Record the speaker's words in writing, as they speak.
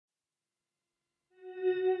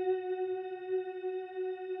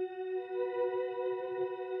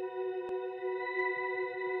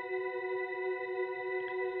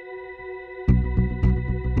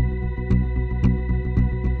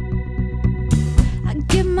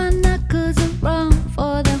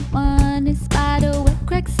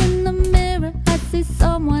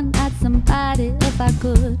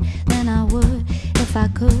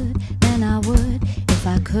could, then I would. If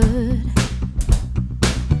I could.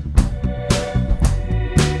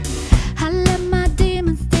 I let my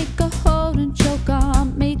demons take a hold and choke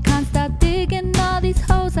on me. Can't stop digging all these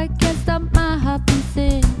holes. I can't stop my heart from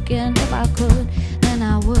sinking. If I could, then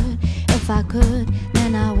I would. If I could,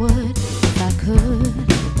 then I would. If I could.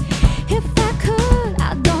 If I could,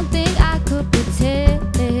 I don't think I could pretend.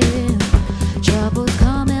 Trouble's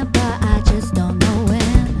coming, but I just don't know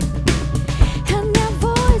when. And that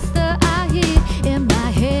voice that I hear in my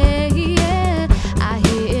head, yeah, I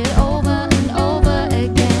hear it over and over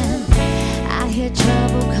again. I hear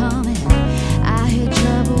trouble coming, I hear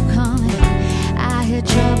trouble coming, I hear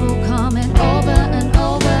trouble coming over and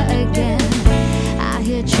over again. I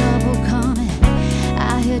hear trouble coming,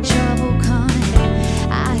 I hear trouble coming,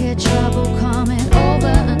 I hear trouble coming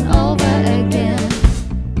over and over again.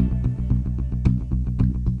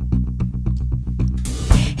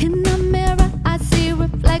 In the mirror I see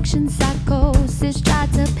reflections, psychosis. Try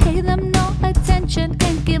to pay them no attention,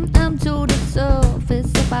 can't give them to the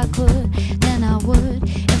surface. If I could, then I would.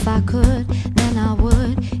 If I could, then I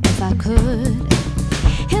would. If I could.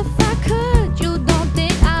 If I could, you don't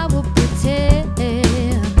think I would pretend.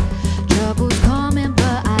 Trouble's coming,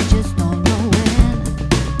 but I just don't know when.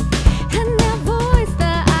 And that voice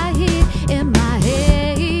that I hear in my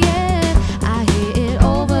head, yeah, I hear it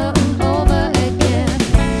over and over again.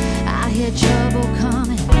 I hear trouble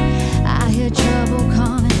coming, I hear trouble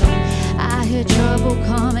coming, I hear trouble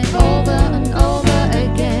coming over and over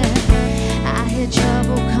again. I hear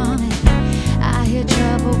trouble coming, I hear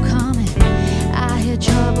trouble coming, I hear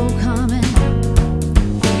trouble coming.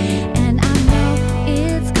 And I know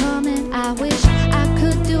it's coming. I wish I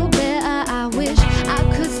could do better. I wish I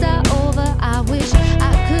could start over. I wish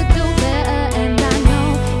I could do better. And I know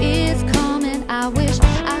it's coming. I wish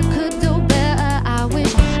I could do better. I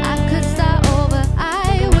wish I could start over.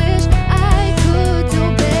 I wish I could do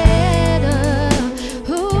better.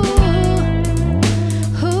 Ooh,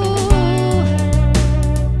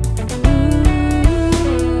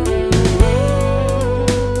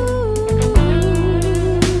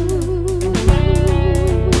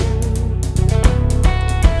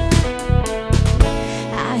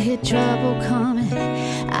 I hear trouble coming,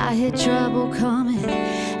 I hear trouble coming,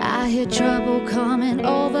 I hear trouble coming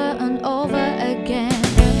over and over again.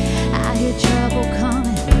 I hear trouble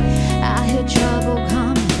coming, I hear trouble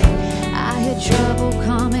coming, I hear trouble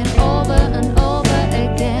coming.